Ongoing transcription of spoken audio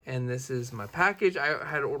and this is my package. I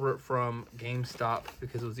had to order it from GameStop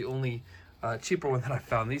because it was the only cheaper one that I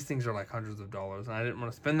found. These things are like hundreds of dollars, and I didn't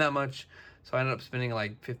want to spend that much, so I ended up spending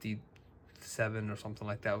like $57 or something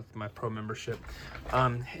like that with my pro membership.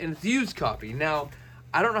 And it's a used copy. Now,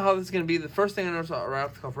 I don't know how this is gonna be. The first thing I noticed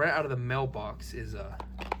right out of the mailbox is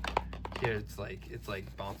here it's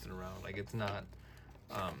like bouncing around. Like it's not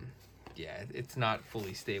yeah, it's not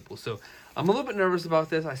fully stable. So I'm a little bit nervous about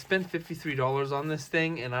this. I spent $53 on this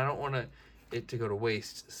thing, and I don't want it to go to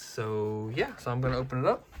waste. So yeah, so I'm gonna open it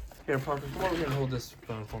up. Here, Parker, come over here and hold this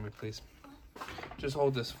phone for me, please. Just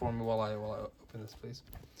hold this for me while I open this, please.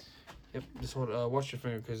 Yep, just hold. Watch your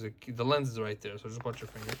finger because the lens is right there. So just watch your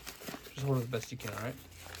finger. Just hold it as best you can. All right.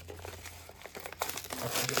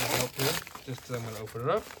 I'll get my help here, just because I'm gonna open it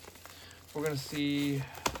up. We're gonna see.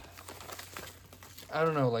 I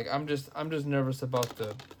don't know. Like I'm just nervous about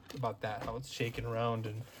that, how it's shaking around,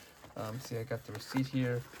 and see, I got the receipt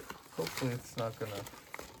here. Hopefully, it's not gonna.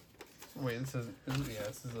 Wait, this is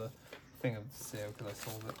a thing of sale because I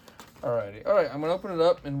sold it. Alrighty, all right. I'm gonna open it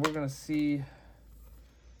up, and we're gonna see.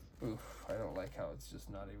 Oof, I don't like how it's just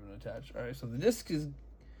not even attached. All right, so the disc is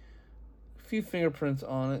a few fingerprints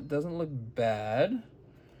on it. Doesn't look bad.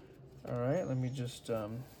 All right, let me just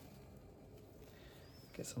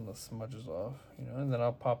get some of the smudges off, and then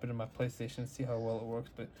I'll pop it in my PlayStation and see how well it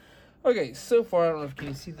works. But okay, so far I don't know if can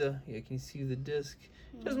you see the disc?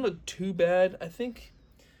 It doesn't look too bad. I think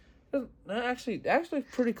actually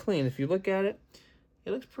pretty clean. If you look at it,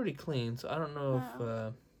 it looks pretty clean. So I don't know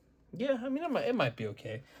if yeah, I mean it might be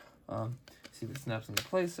okay. See if it snaps into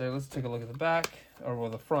place there. Let's take a look at the back, or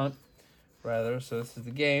the front rather. So this is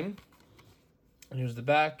the game. And here's the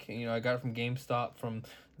back. I got it from GameStop, from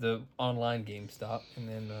the online GameStop, and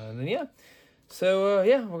then yeah. So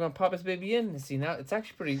yeah, we're gonna pop this baby in and see. Now it's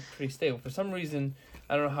actually pretty stable. For some reason,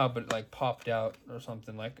 I don't know how, but it like popped out or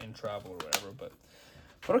something, like in travel or whatever. But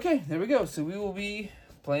okay, there we go. So we will be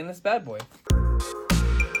playing this bad boy.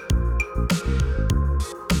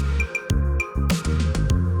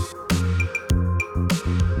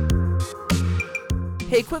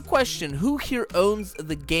 Hey, quick question. Who here owns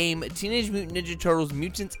the game Teenage Mutant Ninja Turtles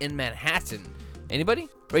Mutants in Manhattan? Anybody?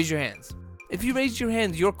 Raise your hands. If you raise your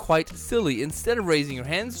hands, you're quite silly. Instead of raising your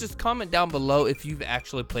hands, just comment down below if you've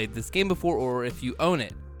actually played this game before or if you own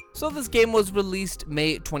it. So this game was released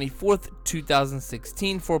May 24th,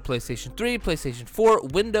 2016 for PlayStation 3, PlayStation 4,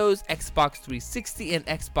 Windows, Xbox 360, and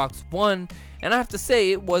Xbox One, and I have to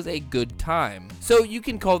say it was a good time. So you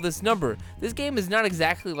can call this number. This game is not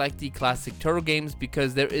exactly like the classic Turtle games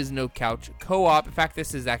because there is no couch co-op. In fact,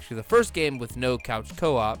 this is actually the first game with no couch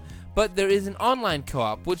co-op, but there is an online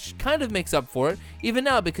co-op, which kind of makes up for it, even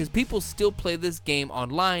now because people still play this game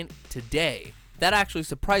online today. That actually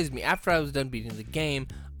surprised me. After I was done beating the game,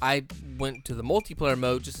 I went to the multiplayer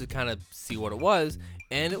mode just to kind of see what it was,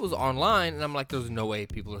 and it was online, and I'm like, there's no way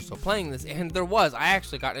people are still playing this, and there was. I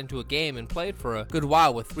actually got into a game and played for a good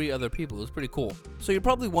while with 3 other people. It was pretty cool. So you're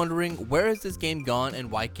probably wondering, where has this game gone, and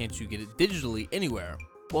why can't you get it digitally anywhere?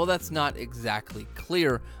 Well, that's not exactly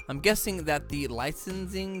clear. I'm guessing that the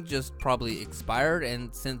licensing just probably expired,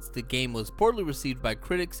 and since the game was poorly received by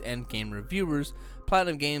critics and game reviewers,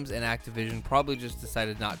 Platinum Games and Activision probably just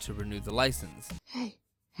decided not to renew the license.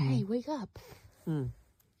 Hey, wake up. You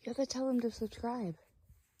gotta tell him to subscribe.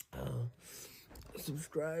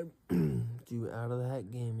 Subscribe to Out of the Hat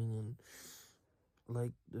Gaming and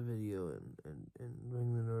like the video and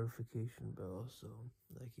ring the notification bell so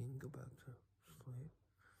I can go back to sleep.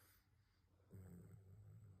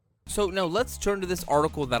 So now let's turn to this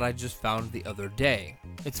article that I just found the other day.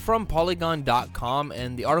 It's from Polygon.com,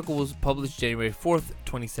 and the article was published January 4th,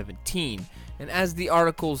 2017. And as the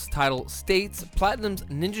article's title states, Platinum's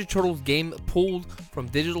Ninja Turtles game pulled from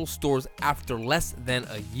digital stores after less than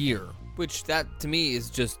a year. Which, that to me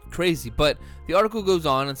is just crazy. But the article goes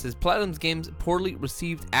on and says, Platinum's game's poorly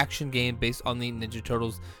received action game based on the Ninja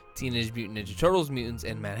Turtles Teenage Mutant Ninja Turtles Mutants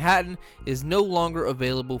in Manhattan is no longer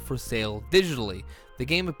available for sale digitally. The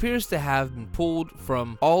game appears to have been pulled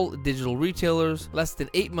from all digital retailers less than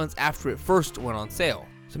 8 months after it first went on sale.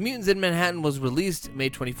 So Mutants in Manhattan was released May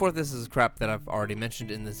 24th. This is crap that I've already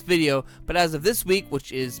mentioned in this video, but as of this week,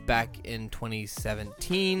 which is back in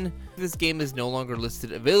 2017, this game is no longer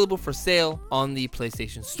listed available for sale on the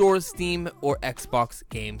PlayStation Store, Steam, or Xbox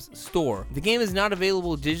Games Store. The game is not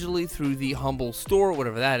available digitally through the Humble Store,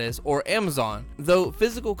 whatever that is, or Amazon, though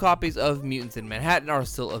physical copies of Mutants in Manhattan are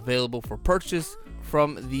still available for purchase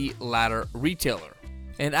from the latter retailer.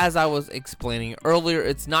 And as I was explaining earlier,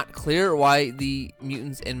 it's not clear why the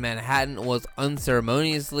Mutants in Manhattan was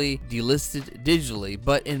unceremoniously delisted digitally,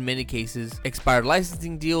 but in many cases, expired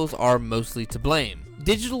licensing deals are mostly to blame.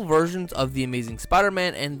 Digital versions of The Amazing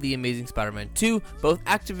Spider-Man and The Amazing Spider-Man 2, both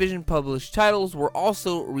Activision published titles, were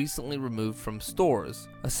also recently removed from stores.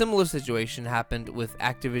 A similar situation happened with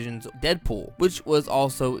Activision's Deadpool, which was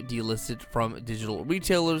also delisted from digital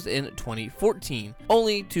retailers in 2014,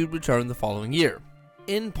 only to return the following year.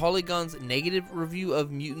 In Polygon's negative review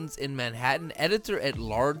of Mutants in Manhattan,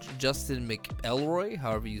 editor-at-large Justin McElroy,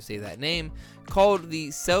 however you say that name, called the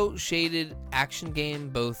cel-shaded action game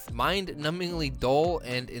both mind-numbingly dull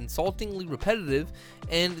and insultingly repetitive,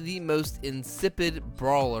 and the most insipid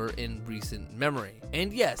brawler in recent memory.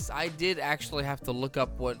 And yes, I did actually have to look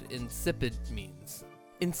up what insipid means.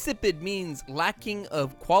 Insipid means lacking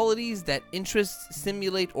of qualities that interest,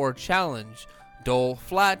 stimulate, or challenge. Dull,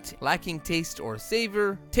 flat, lacking taste or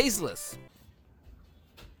savor, tasteless.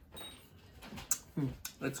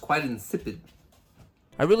 That's quite insipid.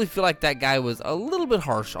 I really feel like that guy was a little bit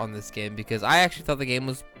harsh on this game because I actually thought the game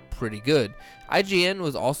was pretty good. IGN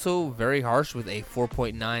was also very harsh with a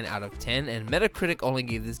 4.9 out of 10, and Metacritic only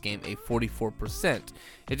gave this game a 44%.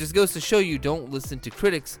 It just goes to show you don't listen to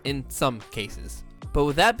critics in some cases. But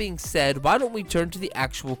with that being said, why don't we turn to the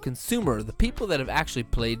actual consumer, the people that have actually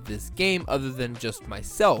played this game other than just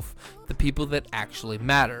myself, the people that actually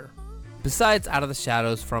matter. Besides Out of the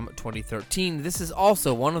Shadows from 2013, this is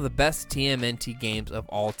also one of the best TMNT games of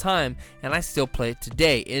all time, and I still play it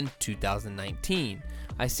today in 2019.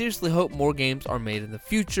 I seriously hope more games are made in the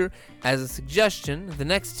future. As a suggestion, the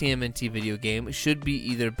next TMNT video game should be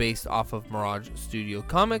either based off of Mirage Studio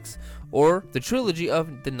Comics or the trilogy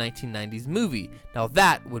of the 1990s movie. Now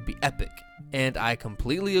that would be epic. And I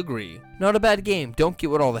completely agree. Not a bad game, don't get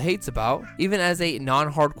what all the hate's about. Even as a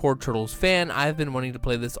non-hardcore Turtles fan, I've been wanting to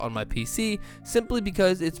play this on my PC simply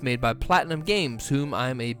because it's made by Platinum Games, whom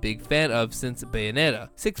I'm a big fan of since Bayonetta.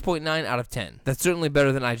 6.9 out of 10. That's certainly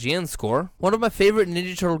better than IGN's score. One of my favorite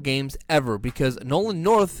Ninja Turtle games ever because Nolan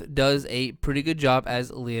North does a pretty good job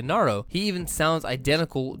as Leonardo. He even sounds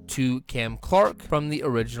identical to Cam Clark from the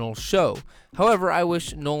original show. However, I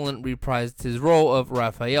wish Nolan reprised his role of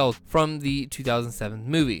Raphael from the 2007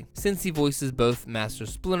 movie, since he voices both Master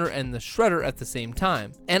Splinter and the Shredder at the same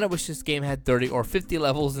time. And I wish this game had 30 or 50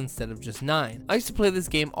 levels instead of just 9. I used to play this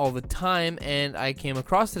game all the time, and I came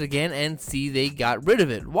across it again and see they got rid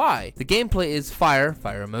of it. Why? The gameplay is fire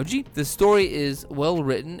emoji. The story is well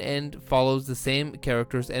written and follows the same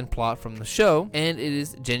characters and plot from the show, and it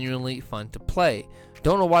is genuinely fun to play.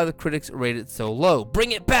 Don't know why the critics rate it so low.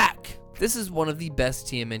 Bring it back! This is one of the best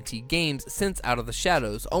TMNT games since Out of the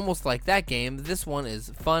Shadows. Almost like that game, this one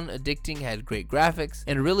is fun, addicting, had great graphics,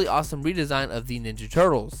 and a really awesome redesign of the Ninja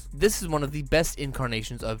Turtles. This is one of the best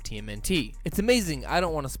incarnations of TMNT. It's amazing, I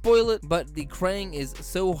don't want to spoil it, but the Krang is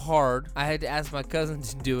so hard, I had to ask my cousin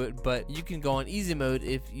to do it, but you can go on easy mode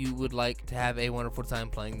if you would like to have a wonderful time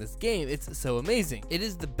playing this game. It's so amazing. It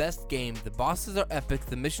is the best game, the bosses are epic,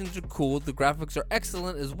 the missions are cool, the graphics are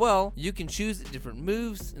excellent as well. You can choose different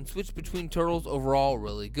moves and switch between Turtles. Overall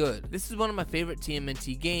really good. This is one of my favorite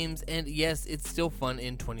TMNT games, and yes, it's still fun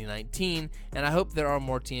in 2019, and I hope there are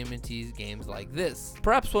more TMNT games like this.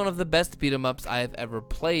 Perhaps one of the best beat 'em ups I have ever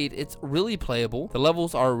played. It's really playable, the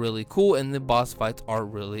levels are really cool, and the boss fights are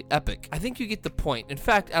really epic. I think you get the point. In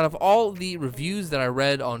fact, out of all the reviews that I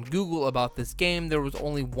read on Google about this game, there was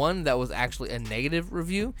only one that was actually a negative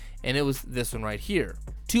review, and it was this one right here.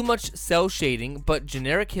 Too much cell shading, but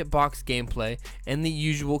generic hitbox gameplay and the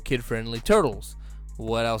usual kid-friendly Turtles.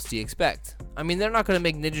 What else do you expect? I mean, they're not going to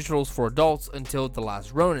make Ninja Turtles for adults until The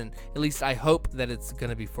Last Ronin. At least I hope that it's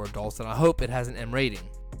going to be for adults, and I hope it has an M rating.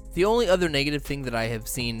 The only other negative thing that I have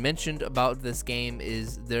seen mentioned about this game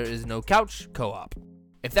is there is no couch co-op.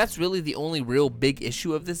 If that's really the only real big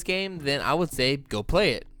issue of this game, then I would say go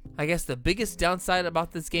play it. I guess the biggest downside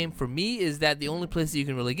about this game for me is that the only place that you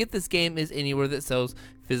can really get this game is anywhere that sells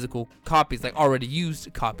physical copies, like already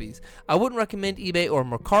used copies. I wouldn't recommend eBay or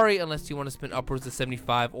Mercari unless you want to spend upwards of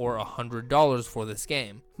 $75 or $100 for this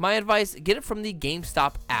game. My advice, get it from the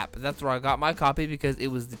GameStop app. That's where I got my copy because it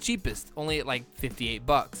was the cheapest, only at like 58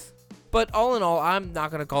 bucks. But all in all, I'm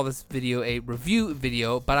not going to call this video a review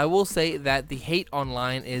video, but I will say that the hate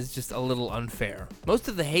online is just a little unfair. Most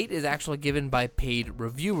of the hate is actually given by paid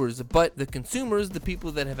reviewers, but the consumers, the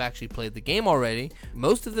people that have actually played the game already,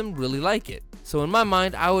 most of them really like it. So in my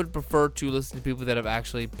mind, I would prefer to listen to people that have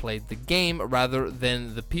actually played the game rather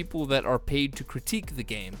than the people that are paid to critique the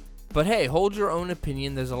game. But hey, hold your own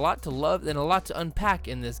opinion. There's a lot to love and a lot to unpack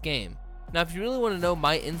in this game. Now, if you really want to know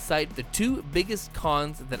my insight, the two biggest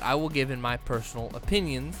cons that I will give in my personal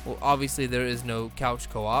opinions, well, obviously there is no couch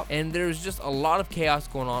co-op, and there's just a lot of chaos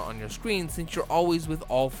going on your screen since you're always with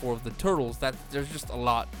all four of the turtles. There's just a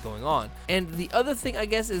lot going on. And the other thing, I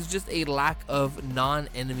guess, is just a lack of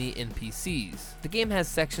non-enemy NPCs. The game has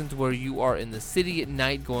sections where you are in the city at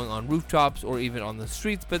night going on rooftops or even on the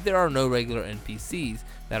streets, but there are no regular NPCs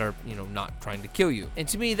that are, not trying to kill you. And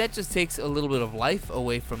to me, that just takes a little bit of life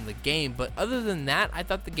away from the game, but other than that, I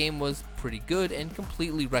thought the game was pretty good and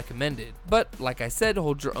completely recommended. But like I said,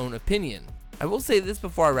 hold your own opinion. I will say this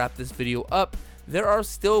before I wrap this video up, there are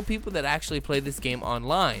still people that actually play this game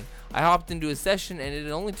online. I hopped into a session and it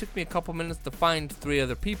only took me a couple minutes to find 3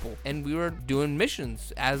 other people, and we were doing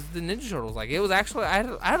missions as the Ninja Turtles. Like, it was actually, I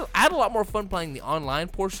had a lot more fun playing the online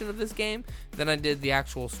portion of this game than I did the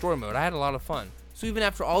actual story mode. I had a lot of fun. So even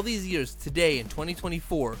after all these years, today in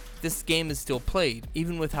 2024, this game is still played,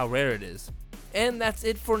 even with how rare it is. And that's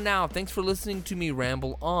it for now. Thanks for listening to me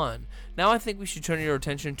ramble on. Now I think we should turn your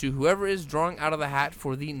attention to whoever is drawing out of the hat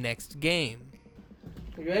for the next game.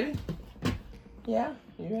 You ready? Yeah?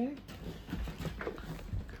 You ready?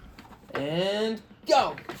 And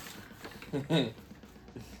go!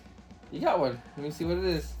 You got one. Let me see what it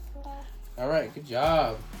is. Alright, good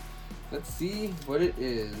job. Let's see what it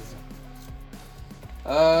is.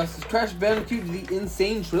 This is Crash Bandicoot The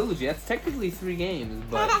Insane Trilogy. That's technically 3 games,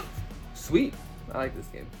 but sweet. I like this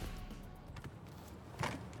game.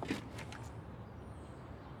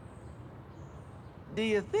 Do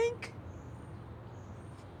you think?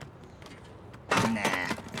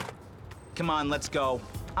 Nah. Come on, let's go.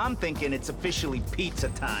 I'm thinking it's officially pizza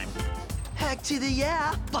time. Heck to the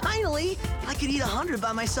yeah! Finally! I could eat 100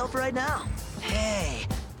 by myself right now. Hey,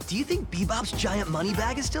 do you think Bebop's giant money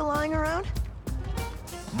bag is still lying around?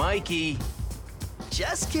 Mikey.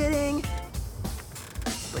 Just kidding.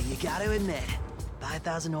 But you gotta admit,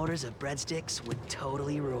 5,000 orders of breadsticks would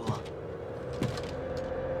totally rule.